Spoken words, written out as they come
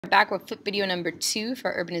Back with flip video number 2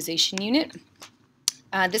 for our urbanization unit.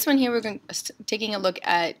 This one here, taking a look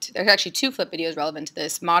at, there's actually 2 flip videos relevant to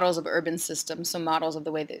this, models of urban systems, so models of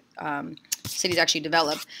the way that cities actually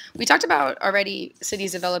develop. We talked about already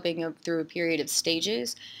cities developing through a period of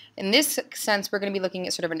stages. In this sense, we're going to be looking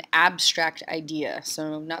at sort of an abstract idea,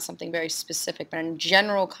 so not something very specific, but a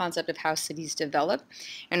general concept of how cities develop,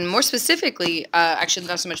 and more specifically, actually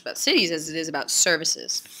not so much about cities as it is about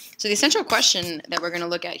services. So the essential question that we're going to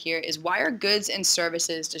look at here is, why are goods and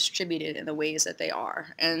services distributed in the ways that they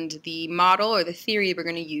are? And the model or the theory we're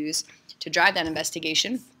going to use to drive that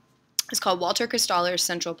investigation is called Walter Kristallers'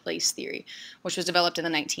 central place theory, which was developed in the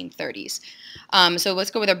 1930s. So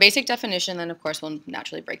let's go with our basic definition, then of course we'll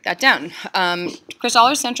naturally break that down.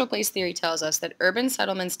 Kristallers' central place theory tells us that urban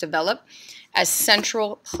settlements develop as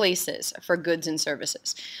central places for goods and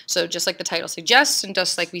services. So just like the title suggests, and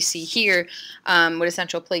just like we see here, what a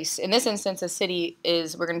central place, in this instance, a city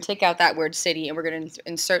is, we're going to take out that word city and we're going to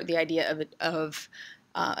insert the idea of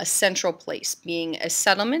a central place, being a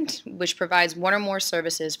settlement which provides one or more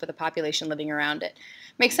services for the population living around it.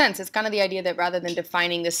 Makes sense. It's kind of the idea that rather than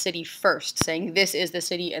defining the city first, saying this is the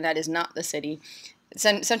city and that is not the city,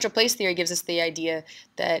 central place theory gives us the idea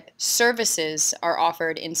that services are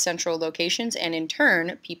offered in central locations, and in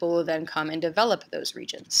turn, people will then come and develop those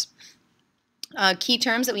regions. Key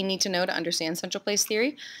terms that we need to know to understand central place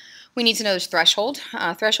theory. We need to know there's threshold.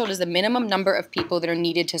 Threshold is the minimum number of people that are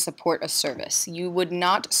needed to support a service. You would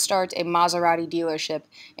not start a Maserati dealership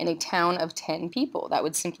in a town of 10 people. That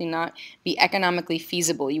would simply not be economically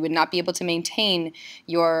feasible. You would not be able to maintain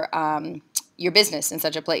your business in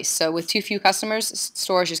such a place. So with too few customers,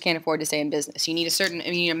 stores just can't afford to stay in business. You need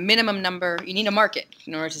a minimum number, you need a market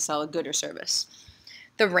in order to sell a good or service.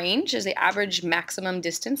 The range is the average maximum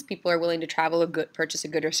distance people are willing to travel purchase a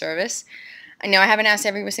good or service. I know I haven't asked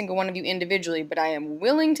every single one of you individually, but I am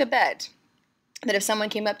willing to bet that if someone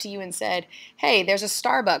came up to you and said, hey, there's a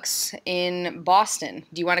Starbucks in Boston,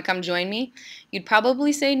 do you want to come join me? You'd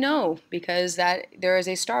probably say no, because there is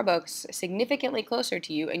a Starbucks significantly closer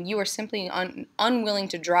to you, and you are simply unwilling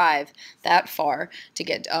to drive that far to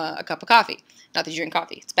get a cup of coffee. Not that you drink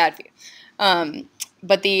coffee, it's bad for you.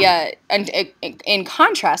 But in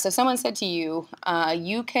contrast, if someone said to you,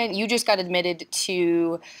 you just got admitted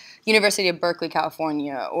to University of Berkeley,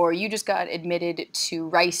 California, or you just got admitted to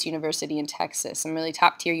Rice University in Texas, some really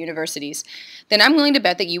top-tier universities, then I'm willing to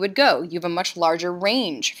bet that you would go. You have a much larger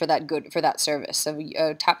range for that service of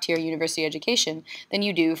a top-tier university education than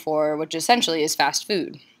you do for what essentially is fast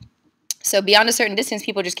food. So beyond a certain distance,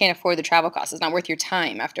 people just can't afford the travel costs. It's not worth your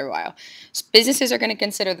time after a while. So businesses are going to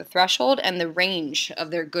consider the threshold and the range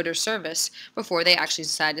of their good or service before they actually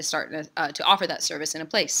decide to start to offer that service in a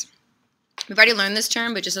place. We've already learned this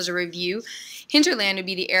term, but just as a review, hinterland would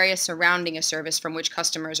be the area surrounding a service from which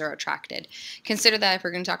customers are attracted. Consider that if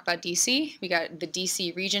we're going to talk about DC, we got the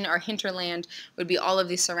DC region. Our hinterland would be all of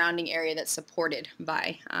the surrounding area that's supported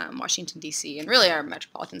by Washington, D.C., and really our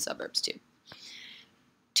metropolitan suburbs too.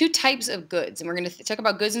 2 types of goods, and we're going to talk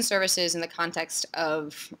about goods and services in the context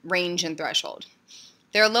of range and threshold.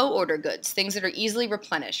 There are low-order goods, things that are easily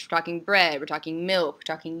replenished. We're talking bread, we're talking milk,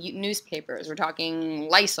 we're talking newspapers, we're talking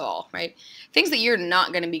Lysol, right? Things that you're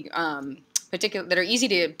not going to be that are easy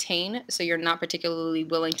to obtain, so you're not particularly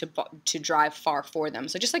willing to drive far for them.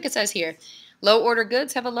 So just like it says here, low-order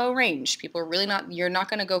goods have a low range. You're not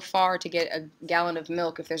going to go far to get a gallon of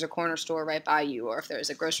milk if there's a corner store right by you, or if there's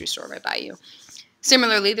a grocery store right by you.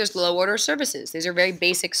 Similarly, there's low-order services. These are very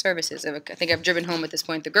basic services. I think I've driven home at this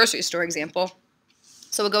point the grocery store example.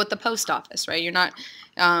 So we'll go with the post office, right? You're not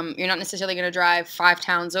necessarily going to drive 5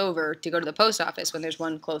 towns over to go to the post office when there's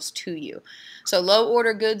one close to you. So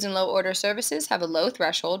low-order goods and low-order services have a low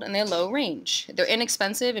threshold and they're low range. They're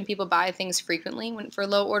inexpensive and people buy things frequently for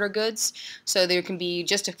low-order goods. So there can be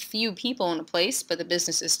just a few people in a place, but the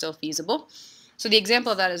business is still feasible. So the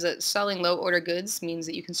example of that is that selling low-order goods means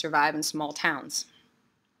that you can survive in small towns.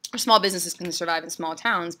 Or small businesses can survive in small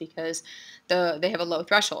towns because they have a low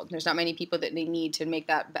threshold. There's not many people that they need to make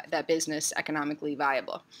that business economically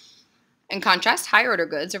viable. In contrast, high-order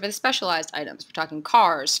goods are for the specialized items. We're talking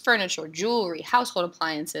cars, furniture, jewelry, household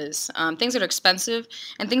appliances, things that are expensive,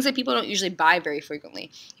 and things that people don't usually buy very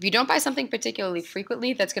frequently. If you don't buy something particularly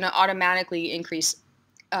frequently, that's going to automatically increase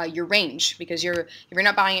your range, because if you're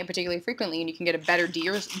not buying it particularly frequently and you can get a better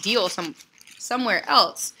deal somewhere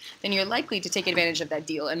else, then you're likely to take advantage of that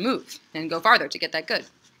deal and move and go farther to get that good.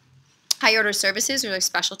 High-order services are like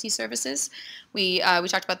specialty services. We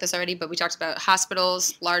talked about this already, but we talked about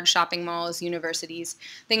hospitals, large shopping malls, universities,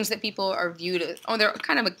 things that people are viewed as, they're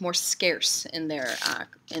kind of like more scarce in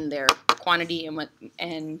their quantity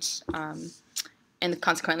and and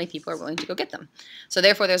consequently people are willing to go get them. So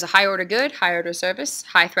therefore there's a high order good, high order service,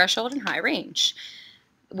 high threshold, and high range.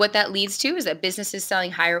 What that leads to is that businesses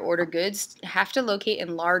selling higher order goods have to locate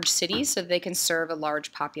in large cities so that they can serve a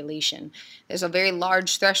large population. There's a very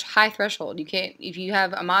large high threshold. You can't, if you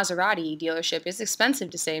have a Maserati dealership, it's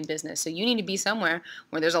expensive to stay in business. So you need to be somewhere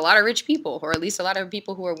where there's a lot of rich people, or at least a lot of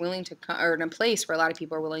people who are willing to, or in a place where a lot of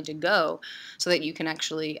people are willing to go, so that you can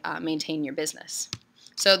actually maintain your business.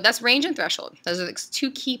 So that's range and threshold. Those are the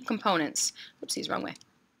two key components. Oopsies, wrong way.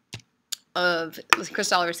 Of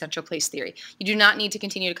Kristall's central place theory. You do not need to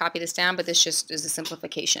continue to copy this down, but this just is a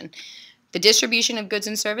simplification. The distribution of goods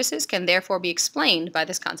and services can therefore be explained by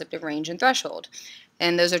this concept of range and threshold.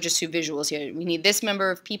 And those are just two visuals here. We need this number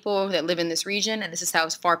of people that live in this region, and this is how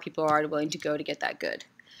far people are willing to go to get that good.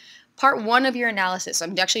 Part one of your analysis, so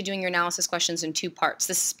I'm actually doing your analysis questions in two parts.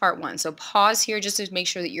 This is part one. So pause here just to make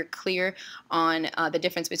sure that you're clear on the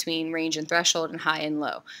difference between range and threshold and high and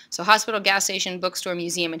low. So hospital, gas station, bookstore,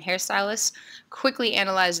 museum, and hairstylist. Quickly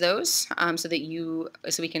analyze those so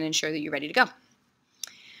we can ensure that you're ready to go.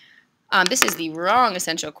 This is the wrong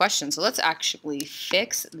essential question, so let's actually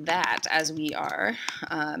fix that as we are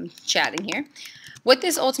chatting here. What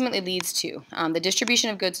this ultimately leads to, the distribution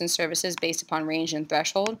of goods and services based upon range and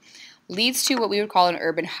threshold, leads to what we would call an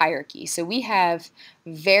urban hierarchy. So we have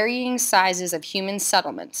varying sizes of human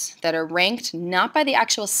settlements that are ranked not by the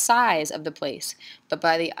actual size of the place, but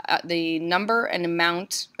by the number and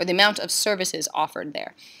amount, or the amount of services offered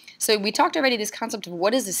there. So we talked already, this concept of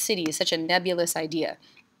what is a city is such a nebulous idea.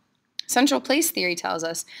 Central place theory tells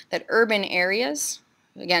us that urban areas,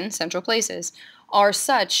 again, central places, are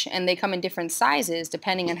such, and they come in different sizes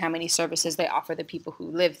depending on how many services they offer the people who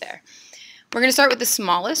live there. We're going to start with the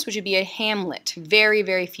smallest, which would be a hamlet. Very,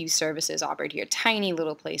 very few services offered here. Tiny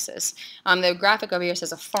little places. The graphic over here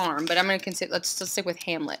says a farm, but I'm going to consider, let's stick with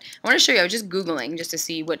hamlet. I want to show you, I was just Googling just to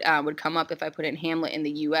see what would come up if I put in hamlet in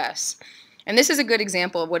the U.S. And this is a good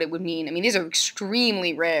example of what it would mean. I mean, these are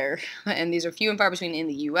extremely rare, and these are few and far between in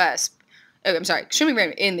the U.S. Oh, I'm sorry, extremely rare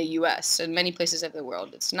in the U.S. In many places of the world,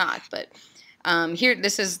 it's not, but here,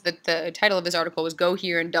 this is the title of this article was "Go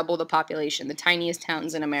Here and Double the Population, the Tiniest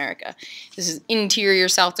Towns in America." This is interior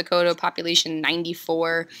South Dakota, population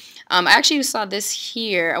 94. I actually saw this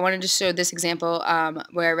here. I wanted to show this example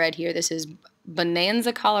where I read here. This is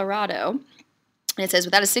Bonanza, Colorado. And it says,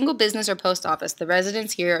 without a single business or post office, the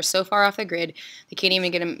residents here are so far off the grid, they can't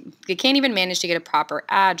even manage to get a proper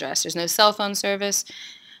address. There's no cell phone service.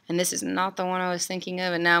 And this is not the one I was thinking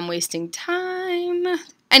of, and now I'm wasting time.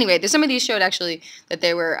 Anyway, some of these showed actually that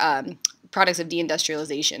they were products of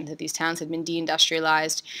deindustrialization, that these towns had been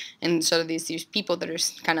deindustrialized, and so these people that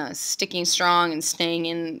are kind of sticking strong and staying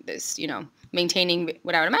in this, maintaining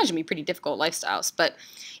what I would imagine be pretty difficult lifestyles. But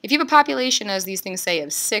if you have a population, as these things say,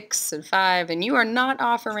 of 6 and 5, and you are not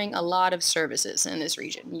offering a lot of services in this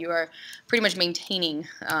region, you are pretty much maintaining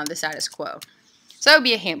the status quo. So that would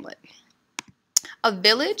be a hamlet. A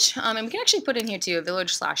village, and we can actually put in here too, a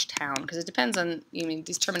village/town, because it depends on,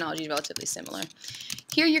 these terminology is relatively similar.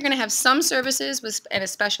 Here you're going to have some services and a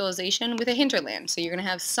specialization with a hinterland. So you're going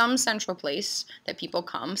to have some central place that people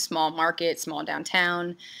come, small market, small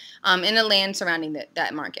downtown, in a land surrounding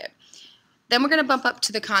that market. Then we're going to bump up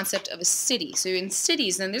to the concept of a city. So in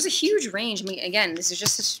cities, then there's a huge range. I mean, again, this is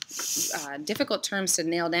just difficult terms to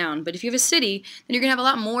nail down. But if you have a city, then you're going to have a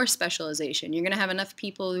lot more specialization. You're going to have enough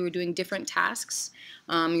people who are doing different tasks.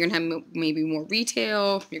 You're going to have maybe more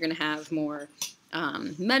retail. You're going to have more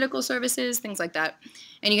medical services, things like that.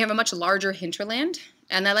 And you have a much larger hinterland.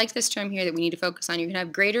 And I like this term here that we need to focus on. You're going to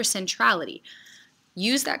have greater centrality.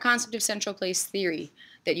 Use that concept of central place theory,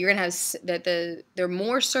 that you're going to have there are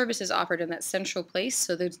more services offered in that central place,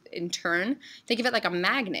 so that in turn, think of it like a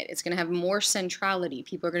magnet. It's going to have more centrality.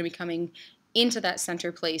 People are going to be coming into that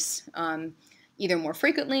center place either more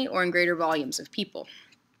frequently or in greater volumes of people.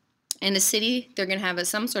 In the city, they're going to have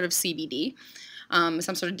some sort of CBD, some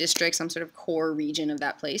sort of district, some sort of core region of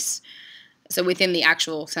that place, so within the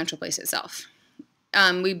actual central place itself.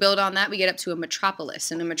 We build on that, we get up to a metropolis,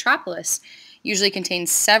 and a metropolis usually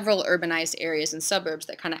contains several urbanized areas and suburbs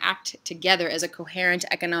that kind of act together as a coherent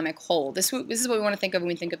economic whole. This is what we want to think of when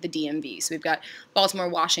we think of the DMV. So we've got Baltimore,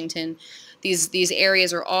 Washington. These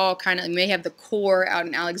areas are all kind of, you may have the core out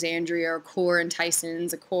in Alexandria, or core in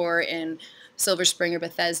Tysons, a core in Silver Spring or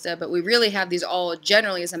Bethesda, but we really have these all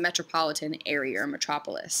generally as a metropolitan area or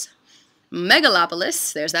metropolis.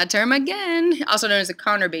 Megalopolis, there's that term again, also known as a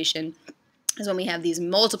conurbation, is when we have these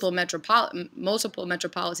multiple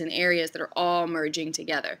metropolitan areas that are all merging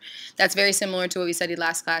together. That's very similar to what we studied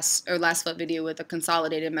last class, or last flip video, with the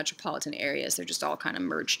consolidated metropolitan areas. They're just all kind of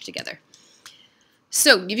merged together.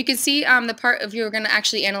 So if you can see the part if you're going to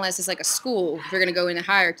actually analyze this like a school, if you're going to go in a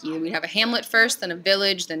hierarchy, we'd have a hamlet first, then a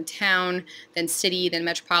village, then town, then city, then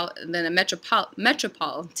metropolitan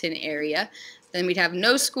area. Then we'd have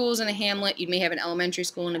no schools in a hamlet. You may have an elementary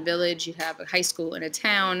school in a village. You'd have a high school in a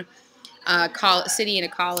town, city and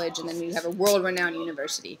a college, and then we have a world-renowned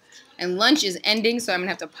university. And lunch is ending, so I'm going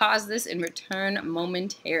to have to pause this and return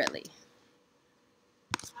momentarily.